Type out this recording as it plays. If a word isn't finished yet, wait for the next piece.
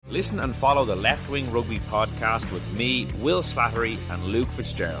Listen and follow the Left Wing Rugby podcast with me, Will Slattery and Luke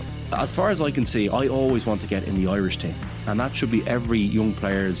Fitzgerald. As far as I can see, I always want to get in the Irish team, and that should be every young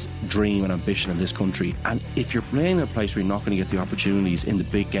player's dream and ambition in this country. And if you're playing in a place where you're not going to get the opportunities in the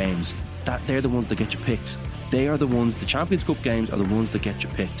big games, that they're the ones that get you picked. They are the ones, the Champions Cup games are the ones that get you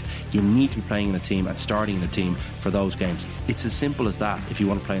picked. You need to be playing in a team and starting in a team for those games. It's as simple as that if you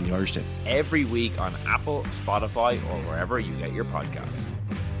want to play in the Irish team. Every week on Apple, Spotify or wherever you get your podcasts.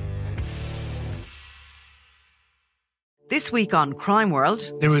 This week on Crime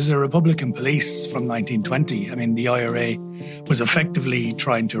World. There was a Republican police from 1920. I mean, the IRA was effectively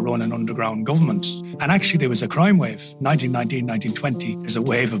trying to run an underground government. And actually there was a crime wave. 1919, 1920. There's a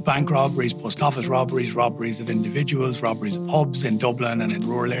wave of bank robberies, post office robberies, robberies of individuals, robberies of pubs in Dublin and in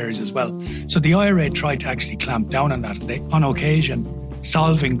rural areas as well. So the IRA tried to actually clamp down on that. They, on occasion,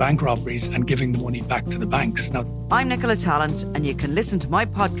 solving bank robberies and giving the money back to the banks. Now, I'm Nicola Tallant, and you can listen to my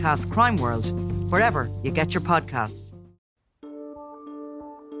podcast Crime World wherever you get your podcasts.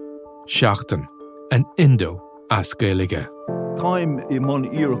 Seachtain, an Indo as Gaeilge. Táim I mon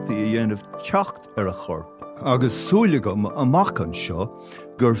iarachtaí a dhéanamh teacht ar a chorp, agus súlagam amach an seo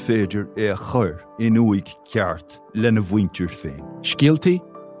gur féidir é a chur in uig ceart lena bhaintear féin. Scialtaí,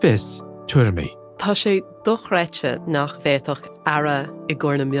 fis, tuirmí. Tá sé dochreite nach bhéadach ara I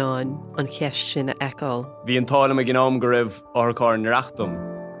gcóna meáin an cheist sin a eáil. Bhí an tálam a gnám go raibh orchár an reachtam.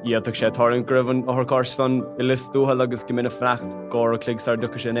 Iadach sé táirn go raibh an orchár stan I lis dúthal agus go minic fnacht gór a clig sar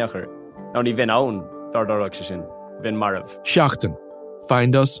ducha sin éachair. Now ní bhín ann dardorach sin, bhín marv. Seachtain.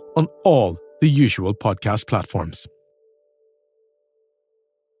 Find us on all the usual podcast platforms.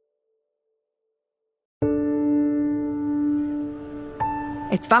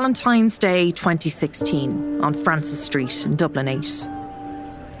 It's Valentine's Day 2016 on Francis Street in Dublin 8.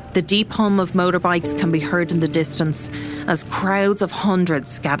 The deep hum of motorbikes can be heard in the distance as crowds of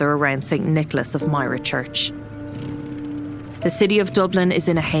hundreds gather around St. Nicholas of Myra Church. The city of Dublin is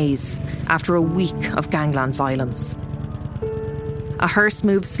in a haze after a week of gangland violence. A hearse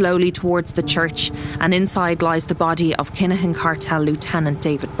moves slowly towards the church, and inside lies the body of Kinahan cartel Lieutenant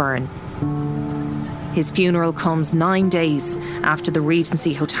David Byrne. His funeral comes 9 days after the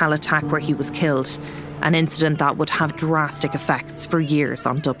Regency Hotel attack where he was killed, an incident that would have drastic effects for years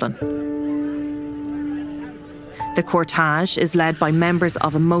on Dublin. The cortege is led by members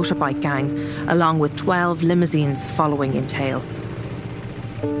of a motorbike gang, along with 12 limousines following in tail.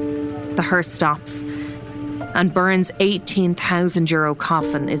 The hearse stops, and Byrne's €18,000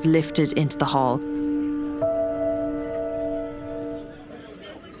 coffin is lifted into the hall.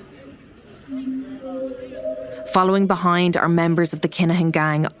 Following behind are members of the Kinahan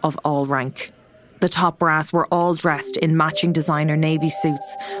gang of all rank. The top brass were all dressed in matching designer navy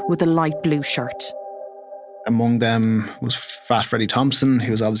suits with a light blue shirt. Among them was Fat Freddie Thompson,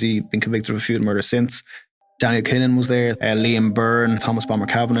 who's obviously been convicted of a few murders since. Daniel Kinnan was there, Liam Byrne, Thomas Bomber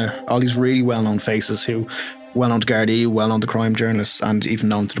Kavanagh, all these really well-known faces who well known to Gardaí, well known to crime journalists, and even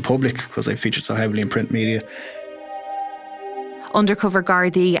known to the public because they featured so heavily in print media. Undercover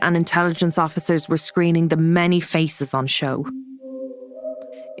Gardaí and intelligence officers were screening the many faces on show.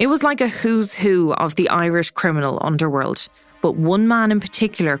 It was like a who's who of the Irish criminal underworld, but one man in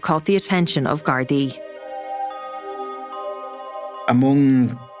particular caught the attention of Gardaí.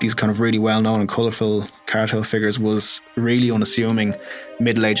 Among these kind of really well-known and colourful cartel figures was a really unassuming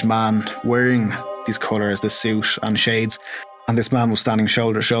middle-aged man wearing these colours, this suit and shades. And this man was standing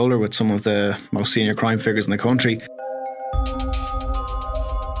shoulder to shoulder with some of the most senior crime figures in the country.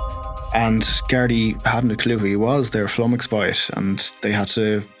 And Gardaí hadn't a clue who he was. They were flummoxed by it, and they had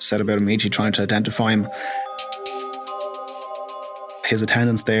to set about immediately trying to identify him. His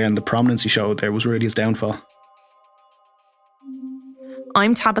attendance there and the prominence he showed there was really his downfall.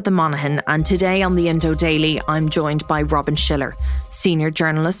 I'm Tabitha Monaghan, and today on the Indo Daily I'm joined by Robin Schiller, senior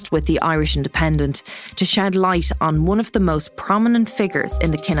journalist with the Irish Independent, to shed light on one of the most prominent figures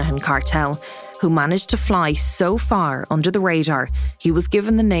in the Kinahan cartel, who managed to fly so far under the radar he was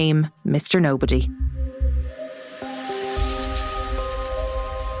given the name Mr. Nobody.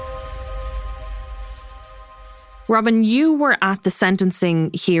 Robin, you were at the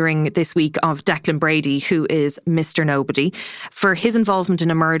sentencing hearing this week of Declan Brady, who is Mr. Nobody, for his involvement in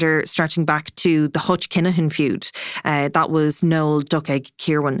a murder stretching back to the Hutch Kinahan feud. That was Noel Duckegg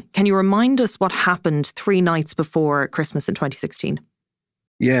Kirwan. Can you remind us what happened 3 nights before Christmas in 2016?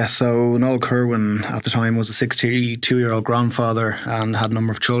 Yeah, so Noel Kerwin at the time was a 62-year-old grandfather and had a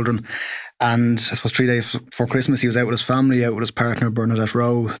number of children. And I suppose 3 days before Christmas, he was out with his family, out with his partner, Bernadette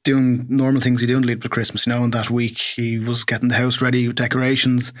Rowe, doing normal things you do in the lead up to Christmas. And that week he was getting the house ready with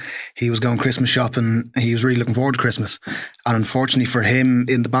decorations. He was going Christmas shopping. He was really looking forward to Christmas. And unfortunately for him,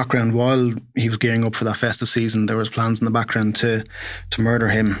 in the background, while he was gearing up for that festive season, there was plans in the background to murder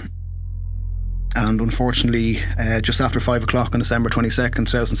him. And unfortunately, just after 5 o'clock on December 22nd,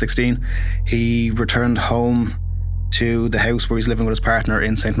 2016, he returned home to the house where he's living with his partner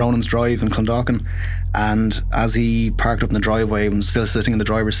in St. Ronan's Drive in Clondalkin. And as he parked up in the driveway and was still sitting in the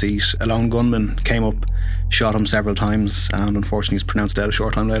driver's seat, a lone gunman came up, shot him several times, and unfortunately he's pronounced dead a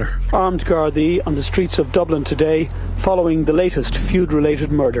short time later. Armed Gardaí on the streets of Dublin today following the latest feud-related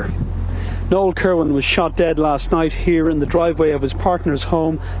murder. Noel Kerwin was shot dead last night here in the driveway of his partner's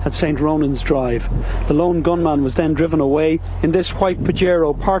home at St. Ronan's Drive. The lone gunman was then driven away in this white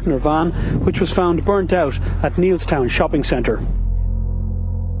Pajero partner van, which was found burnt out at Neilstown Shopping Centre.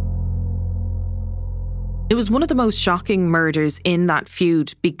 It was one of the most shocking murders in that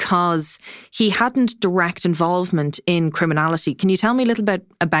feud because he hadn't direct involvement in criminality. Can you tell me a little bit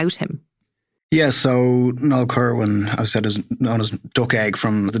about him? Yeah, so Noel Kerwin, as I said, is known as Duck Egg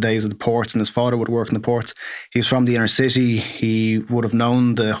from the days of the ports, and his father would work in the ports. He was from the inner city. He would have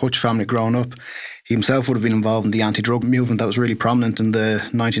known the Hutch family growing up. He himself would have been involved in the anti-drug movement that was really prominent in the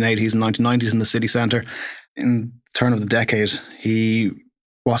 1980s and 1990s in the city centre. In the turn of the decade, he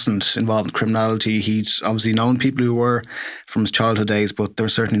wasn't involved in criminality. He'd obviously known people who were from his childhood days, but there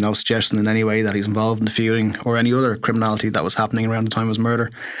was certainly no suggestion in any way that he's involved in the feuding or any other criminality that was happening around the time of his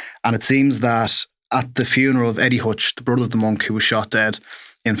murder. And it seems that at the funeral of Eddie Hutch, the brother of the monk who was shot dead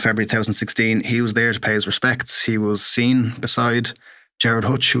in February 2016, he was there to pay his respects. He was seen beside Gerard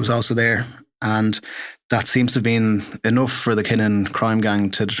Hutch, who was also there. And that seems to have been enough for the Kinahan crime gang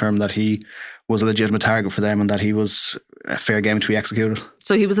to determine that he was a legitimate target for them and that he was a fair game to be executed.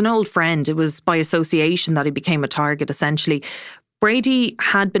 So he was an old friend. It was by association that he became a target, essentially. Brady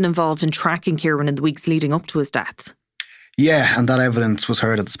had been involved in tracking Kieran in the weeks leading up to his death. Yeah, and that evidence was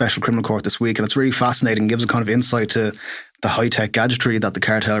heard at the Special Criminal Court this week, and it's really fascinating. It gives a kind of insight to the high-tech gadgetry that the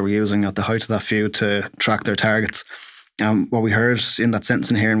cartel were using at the height of that feud to track their targets. What we heard in that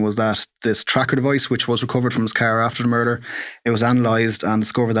sentencing hearing was that this tracker device, which was recovered from his car after the murder, it was analysed and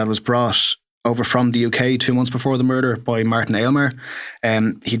discovered that it was brought over from the UK 2 months before the murder by Martin Aylmer.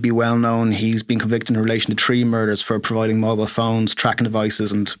 He'd be well known. He's been convicted in relation to 3 murders for providing mobile phones, tracking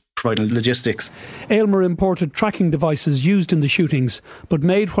devices and providing logistics. Aylmer imported tracking devices used in the shootings, but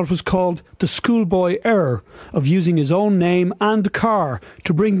made what was called the schoolboy error of using his own name and car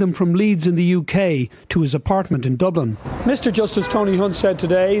to bring them from Leeds in the UK to his apartment in Dublin. Mr Justice Tony Hunt said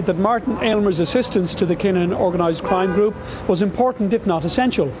today that Martin Aylmer's assistance to the Kinahan organised crime group was important if not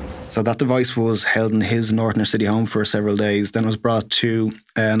essential. So that device was held in his Northern City home for several days, then was brought to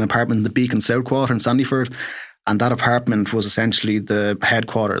an apartment in the Beacon South Quarter in Sandyford. And that apartment was essentially the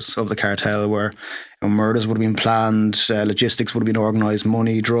headquarters of the cartel where murders would have been planned, logistics would have been organised,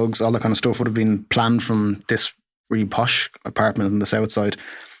 money, drugs, all that kind of stuff would have been planned from this really posh apartment on the south side.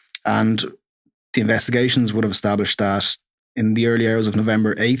 And the investigations would have established that in the early hours of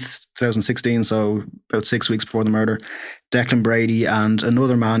November 8th, 2016, so about 6 weeks before the murder, Declan Brady and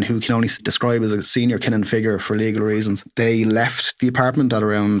another man who can only describe as a senior Kinahan figure for legal reasons, they left the apartment at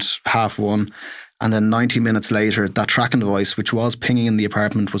around 1:30. And then 90 minutes later, that tracking device, which was pinging in the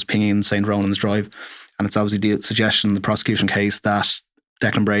apartment, was pinging in St. Ronan's Drive. And it's obviously the suggestion in the prosecution case that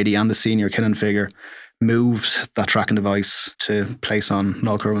Declan Brady and the senior Kinahan figure moved that tracking device to place on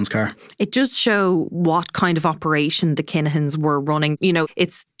Noel Kerwin's car. It does show what kind of operation the Kinahans were running. You know,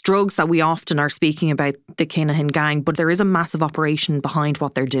 it's drugs that we often are speaking about, the Kinahan gang, but there is a massive operation behind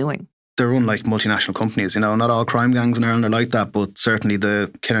what they're doing. They're run like multinational companies, you know, not all crime gangs in Ireland are like that, but certainly the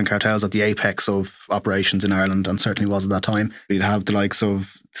Kinahan cartels at the apex of operations in Ireland, and certainly was at that time. You'd have the likes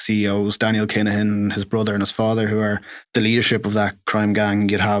of CEOs, Daniel Kinahan, his brother and his father, who are the leadership of that crime gang.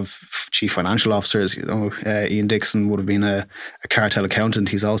 You'd have chief financial officers, you know, Ian Dixon would have been a cartel accountant.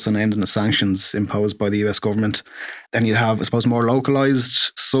 He's also named in the sanctions imposed by the US government. Then you'd have, I suppose, more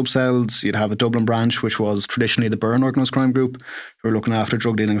localised subcells. You'd have a Dublin branch, which was traditionally the Byrne organised crime group, who were looking after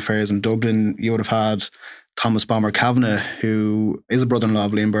drug dealing affairs in Dublin. You would have had Thomas Bomber Kavanagh, who is a brother-in-law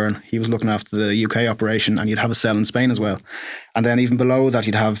of Liam Byrne. He was looking after the UK operation, and you'd have a cell in Spain as well. And then even below that,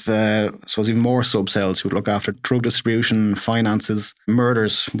 you'd have, I suppose, even more sub-cells who would look after drug distribution, finances,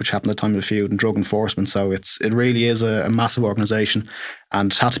 murders, which happened at the time of the feud, and drug enforcement. So it really is a massive organisation,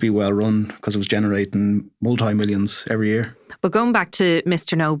 and had to be well run because it was generating multi-millions every year. But going back to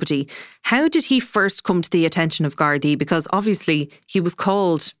Mr. Nobody, how did he first come to the attention of Gardaí? Because obviously he was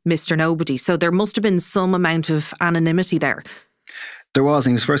called Mr. Nobody, so there must have been some amount of anonymity there. There was,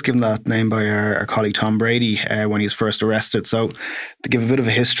 and he was first given that name by our colleague Tom Brady when he was first arrested. So to give a bit of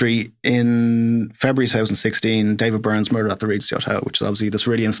a history, in February 2016, David Byrne's murdered at the Regency Hotel, which is obviously this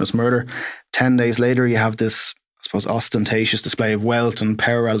really infamous murder. 10 days later, you have this, I suppose, ostentatious display of wealth and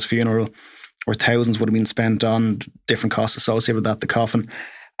power at his funeral, where thousands would have been spent on different costs associated with that, the coffin.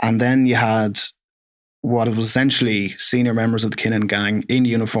 And then you had what was essentially senior members of the Kinahan gang in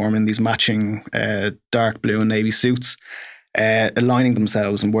uniform in these matching dark blue and navy suits, aligning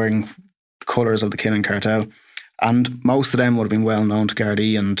themselves and wearing the colours of the Kinahan cartel. And most of them would have been well known to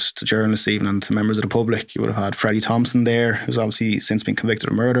Gardaí and to journalists even, and to members of the public. You would have had Freddie Thompson there, who's obviously since been convicted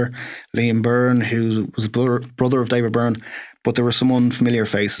of murder, Liam Byrne, who was brother of David Byrne. But there were some unfamiliar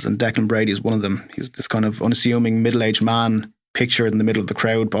faces, and Declan Brady is one of them. He's this kind of unassuming middle-aged man pictured in the middle of the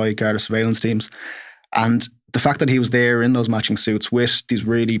crowd by Garda surveillance teams. And the fact that he was there in those matching suits with these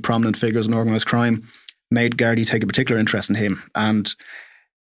really prominent figures in organised crime made Gardaí take a particular interest in him. And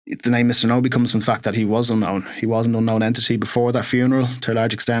the name Mr. Nobody comes from the fact that he was unknown. He was an unknown entity before that funeral to a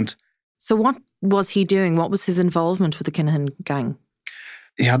large extent. So what was he doing? What was his involvement with the Kinahan gang?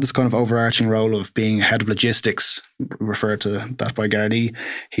 He had this kind of overarching role of being head of logistics, referred to that by Gardaí.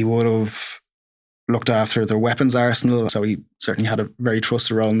 He would have looked after their weapons arsenal, so he certainly had a very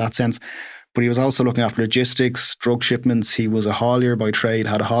trusted role in that sense. But he was also looking after logistics, drug shipments. He was a haulier by trade,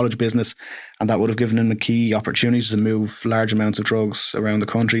 had a haulage business, and that would have given him a key opportunity to move large amounts of drugs around the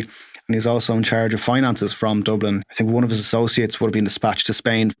country. And he's also in charge of finances from Dublin. I think one of his associates would have been dispatched to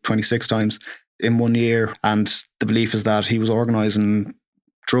Spain 26 times in 1 year. And the belief is that he was organising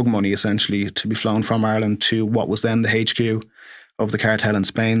drug money essentially to be flown from Ireland to what was then the HQ of the cartel in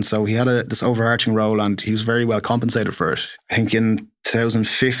Spain. So he had this overarching role, and he was very well compensated for it. I think in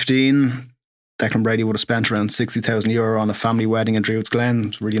 2015, Declan Brady would have spent around €60,000 on a family wedding in Druids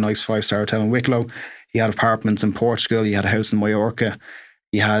Glen, a really nice 5-star hotel in Wicklow. He had apartments in Portugal, he had a house in Mallorca,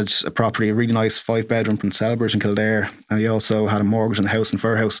 he had a property, a really nice 5-bedroom in Celbridge in Kildare, and he also had a mortgage on a house in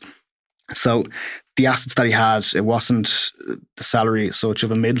Firhouse. So the assets that he had, it wasn't the salary as such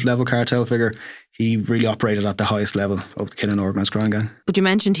of a mid-level cartel figure. He really operated at the highest level of the Kinahan organised crime gang. But you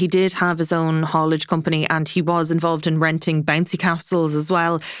mentioned he did have his own haulage company, and he was involved in renting bouncy castles as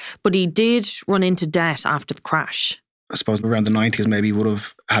well. But he did run into debt after the crash. I suppose around the 90s maybe he would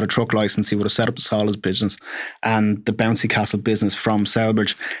have had a truck licence. He would have set up his haulage business and the bouncy castle business from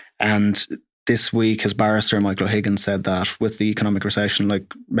Celbridge. And this week, his barrister, Michael O'Higgins, said that with the economic recession,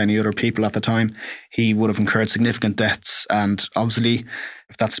 like many other people at the time, he would have incurred significant debts. And obviously,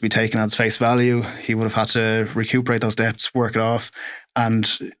 if that's to be taken at its face value, he would have had to recuperate those debts, work it off. And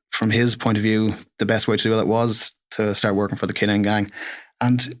from his point of view, the best way to do that was to start working for the Kinahan gang.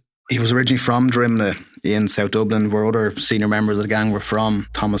 And he was originally from Drimna in South Dublin, where other senior members of the gang were from,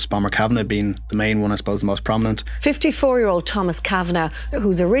 Thomas Bomber Kavanagh being the main one, I suppose, the most prominent. 54-year-old Thomas Kavanagh,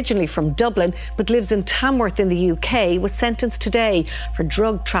 who's originally from Dublin but lives in Tamworth in the UK, was sentenced today for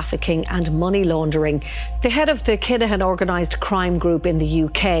drug trafficking and money laundering. The head of the Kinahan organised crime group in the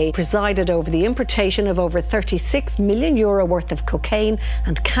UK presided over the importation of over €36 million worth of cocaine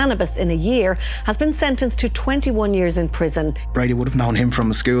and cannabis in a year, has been sentenced to 21 years in prison. Brady would have known him from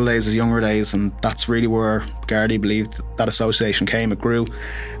his school days, his younger days, and that's really where Gardaí believed that association came. It grew,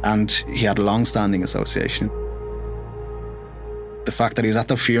 and he had a long-standing association. The fact that he was at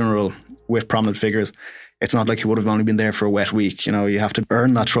the funeral with prominent figures, it's not like he would have only been there for a wet week. You know, you have to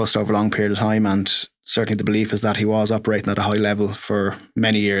earn that trust over a long period of time, and certainly the belief is that he was operating at a high level for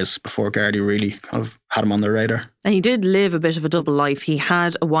many years before Gardaí really kind of had him on their radar. And he did live a bit of a double life. He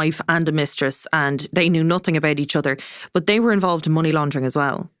had a wife and a mistress, and they knew nothing about each other, but they were involved in money laundering as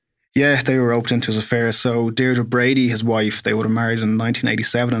well. Yeah, they were roped into his affairs. So Deirdre Brady, his wife, they would have married in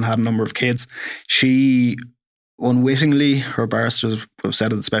 1987 and had a number of kids. She unwittingly, her barristers would have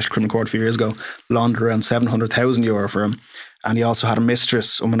said at the Special Criminal Court a few years ago, laundered around €700,000 for him. And he also had a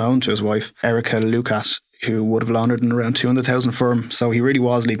mistress, unknown to his wife, Erica Lucas, who would have laundered in around $200,000 for him. So he really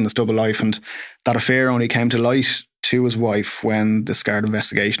was leading this double life. And that affair only came to light to his wife when the Scarred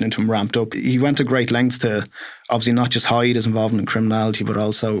investigation into him ramped up. He went to great lengths to obviously not just hide his involvement in criminality, but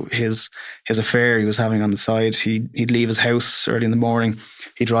also his affair he was having on the side. He'd leave his house early in the morning.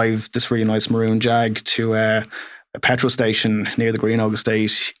 He'd drive this really nice maroon Jag to a petrol station near the Greenogue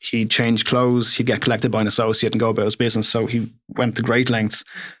estate. He'd change clothes, he'd get collected by an associate and go about his business. So he went to great lengths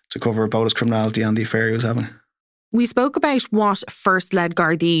to cover both his criminality and the affair he was having. We spoke about what first led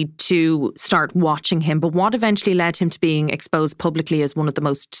Gardaí to start watching him, but what eventually led him to being exposed publicly as one of the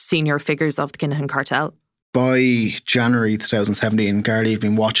most senior figures of the Kinahan cartel? By January 2017, Gardaí had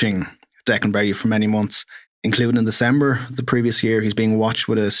been watching Declan Brady for many months, including in December the previous year. He's being watched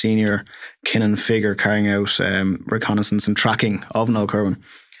with a senior Kinahan figure carrying out reconnaissance and tracking of Noel Kerwin.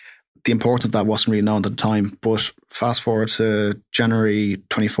 The importance of that wasn't really known at the time, but fast forward to January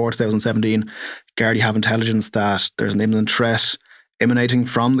 24, 2017, Gardaí have intelligence that there's an imminent threat emanating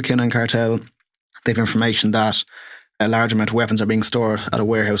from the Kinahan cartel. They have information that a large amount of weapons are being stored at a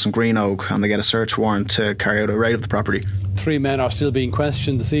warehouse in Greenogue, and they get a search warrant to carry out a raid of the property. 3 men are still being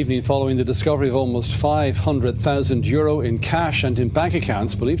questioned this evening following the discovery of almost €500,000 in cash and in bank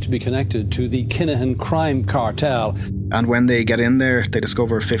accounts believed to be connected to the Kinahan crime cartel. And when they get in there, they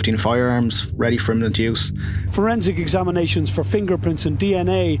discover 15 firearms ready for imminent use. Forensic examinations for fingerprints and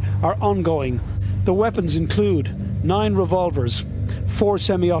DNA are ongoing. The weapons include 9 revolvers, 4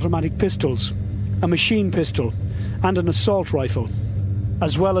 semi-automatic pistols, a machine pistol, and an assault rifle,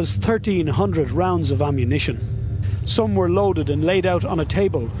 as well as 1,300 rounds of ammunition. Some were loaded and laid out on a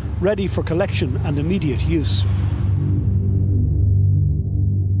table, ready for collection and immediate use.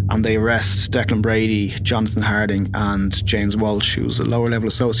 And they arrest Declan Brady, Jonathan Harding and James Walsh, who's a lower level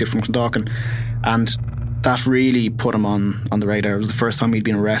associate from Clondalkin. And that really put him on the radar. It was the first time he'd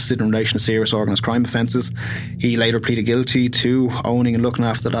been arrested in relation to serious organised crime offences. He later pleaded guilty to owning and looking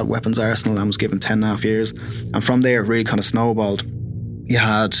after that weapons arsenal and was given 10.5 years. And from there, it really kind of snowballed. He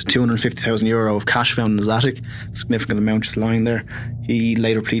had €250,000 of cash found in his attic, a significant amount just lying there. He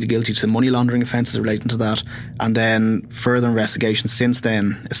later pleaded guilty to money laundering offences relating to that. And then further investigation since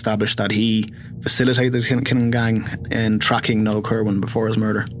then established that he facilitated the Kinahan gang in tracking Noel Kerwin before his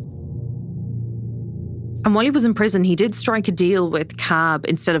murder. And while he was in prison, he did strike a deal with CAB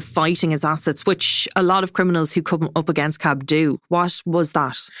instead of fighting his assets, which a lot of criminals who come up against CAB do. What was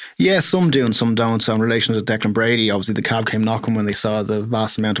that? Yeah, some do and some don't. So in relation to Declan Brady, obviously the CAB came knocking when they saw the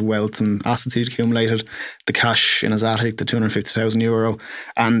vast amount of wealth and assets he'd accumulated, the cash in his attic, the €250,000,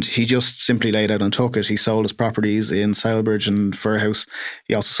 and he just simply laid out and took it. He sold his properties in Silebridge and Furhouse.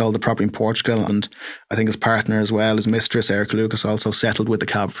 He also sold the property in Portugal, and I think his partner as well, his mistress, Erica Lucas, also settled with the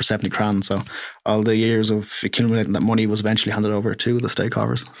CAB for 70 grand. So all the years of accumulating that money was eventually handed over to the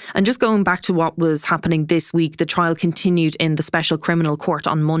stakeholders. And just going back to what was happening this week, the trial continued in the Special Criminal Court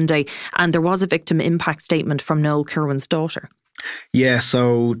on Monday, and there was a victim impact statement from Noel Kerwin's daughter. Yeah,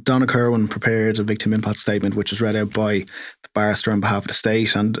 so Donna Kerwin prepared a victim impact statement which was read out by the barrister on behalf of the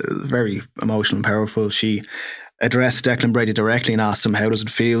state, and very emotional and powerful. She addressed Declan Brady directly and asked him, how does it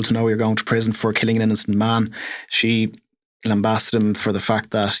feel to know you're going to prison for killing an innocent man? She lambasted him for the fact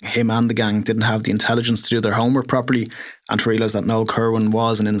that him and the gang didn't have the intelligence to do their homework properly and to realise that Noel Kerwin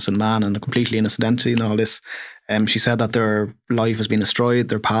was an innocent man and a completely innocent entity in all this. She said that their life has been destroyed,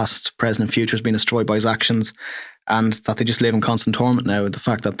 their past, present and future has been destroyed by his actions, and that they just live in constant torment now. The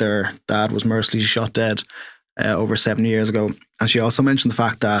fact that their dad was mercilessly shot dead over 7 years ago. And she also mentioned the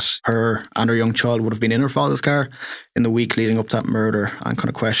fact that her and her young child would have been in her father's car in the week leading up to that murder, and kind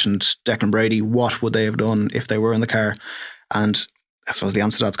of questioned Declan Brady, what would they have done if they were in the car? And I suppose the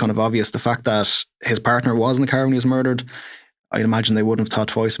answer to that's kind of obvious. The fact that his partner was in the car when he was murdered, I'd imagine they wouldn't have thought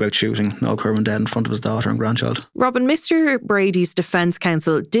twice about shooting Noel Kerwin dead in front of his daughter and grandchild. Robin, Mr. Brady's defence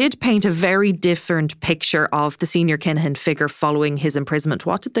counsel did paint a very different picture of the senior Kinahan figure following his imprisonment.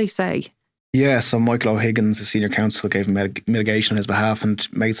 What did they say? Yeah, so Michael O'Higgins, the senior counsel, gave him mitigation on his behalf and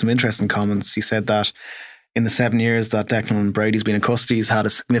made some interesting comments. He said that in the 7 years that Declan Brady's been in custody, he's had a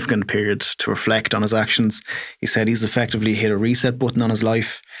significant period to reflect on his actions. He said he's effectively hit a reset button on his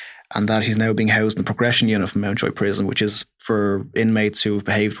life, and that he's now being housed in the progression unit from Mountjoy Prison, which is for inmates who've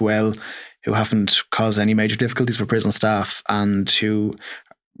behaved well, who haven't caused any major difficulties for prison staff, and who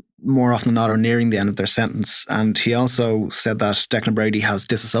more often than not are nearing the end of their sentence. And he also said that Declan Brady has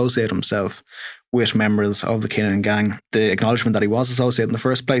disassociated himself with members of the Kinahan gang. The acknowledgement that he was associated in the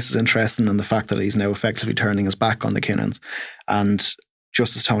first place is interesting, and the fact that he's now effectively turning his back on the Kinahans. And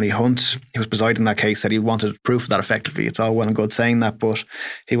Justice Tony Hunt, who was presiding in that case, said he wanted proof of that effectively. It's all well and good saying that, but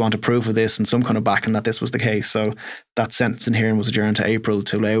he wanted proof of this and some kind of backing that this was the case. So that sentencing hearing was adjourned to April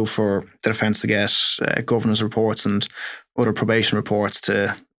to allow for the defence to get governor's reports and other probation reports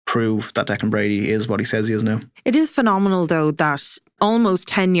to prove that Declan Brady is what he says he is now. It is phenomenal, though, that almost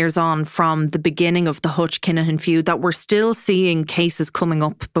 10 years on from the beginning of the Hutch-Kinahan feud, that we're still seeing cases coming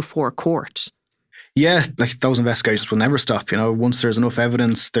up before court. Yeah, like those investigations will never stop. Once there's enough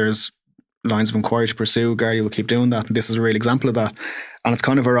evidence, there's lines of inquiry to pursue. Gardaí will keep doing that. And this is a real example of that. And it's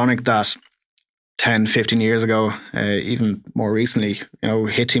kind of ironic that 10, 15 years ago, even more recently,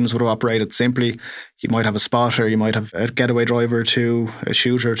 hit teams would have operated simply. You might have a spotter, you might have a getaway driver or two, a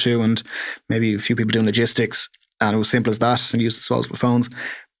shooter or two, and maybe a few people doing logistics. And it was simple as that, and used disposable phones.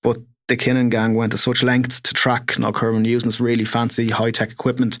 But the Kinahan gang went to such lengths to track Noel Curran using this really fancy high-tech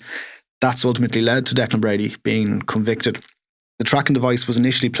equipment. That's ultimately led to Declan Brady being convicted. The tracking device was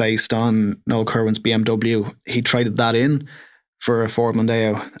initially placed on Noel Curran's BMW. He traded that in for a Ford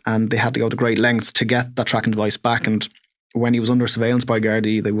Mondeo, and they had to go to great lengths to get that tracking device back. And when he was under surveillance by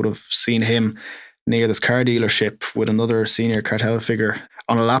Gardaí, they would have seen him near this car dealership with another senior cartel figure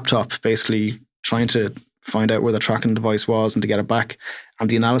on a laptop, basically trying to find out where the tracking device was and to get it back. And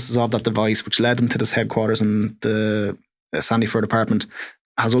the analysis of that device, which led them to this headquarters in the Sandyford apartment,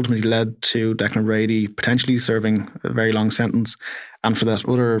 has ultimately led to Declan Brady potentially serving a very long sentence. And for that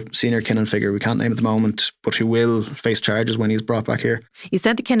other senior Kinahan figure, we can't name at the moment, but who will face charges when he's brought back here. You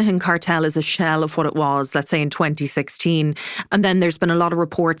said the Kinahan cartel is a shell of what it was, let's say in 2016. And then there's been a lot of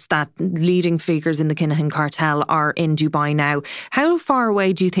reports that leading figures in the Kinahan cartel are in Dubai now. How far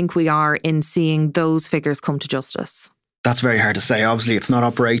away do you think we are in seeing those figures come to justice? That's very hard to say. Obviously, it's not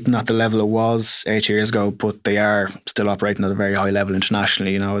operating at the level it was 8 years ago, but they are still operating at a very high level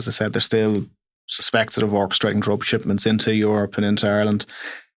internationally. As I said, they're still suspected of orchestrating drug shipments into Europe and into Ireland.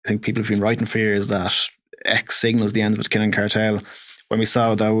 I think people have been writing for years that X signals the end of the Kinahan cartel. When we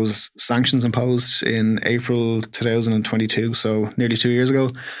saw those sanctions imposed in April 2022, so nearly 2 years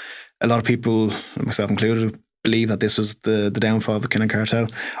ago, a lot of people, myself included, believe that this was the downfall of the Kinahan cartel.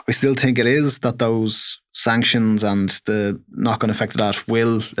 I still think it is, that those sanctions and the knock-on effect of that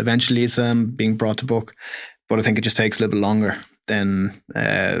will eventually lead to them being brought to book. But I think it just takes a little bit longer than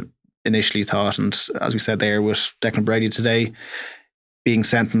initially thought. And as we said there, with Declan Brady today being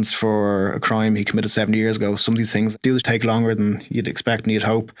sentenced for a crime he committed 7 years ago, some of these things do take longer than you'd expect and you'd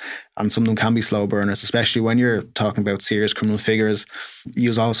hope. And some of them can be slow burners, especially when you're talking about serious criminal figures.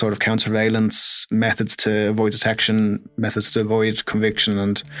 Use all sort of counter-surveillance methods to avoid detection, methods to avoid conviction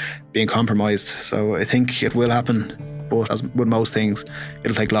and being compromised. So I think it will happen, but as with most things,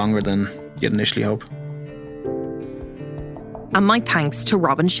 it'll take longer than you'd initially hope. And my thanks to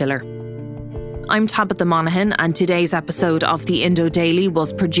Robin Schiller. I'm Tabitha Monaghan, and today's episode of the Indo Daily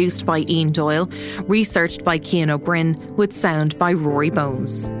was produced by Ian Doyle, researched by Cian O'Brien, with sound by Rory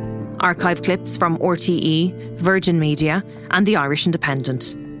Bones. Archive clips from RTE, Virgin Media and the Irish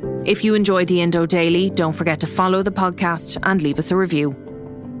Independent. If you enjoy the Indo Daily, don't forget to follow the podcast and leave us a review.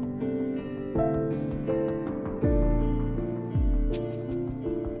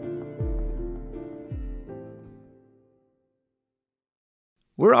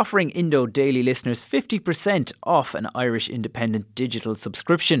 We're offering Indo Daily listeners 50% off an Irish Independent digital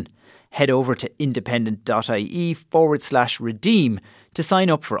subscription. Head over to independent.ie/redeem to sign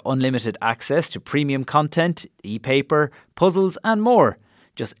up for unlimited access to premium content, e-paper, puzzles and more.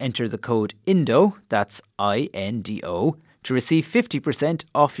 Just enter the code INDO, that's INDO, to receive 50%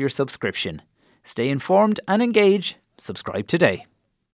 off your subscription. Stay informed and engage. Subscribe today.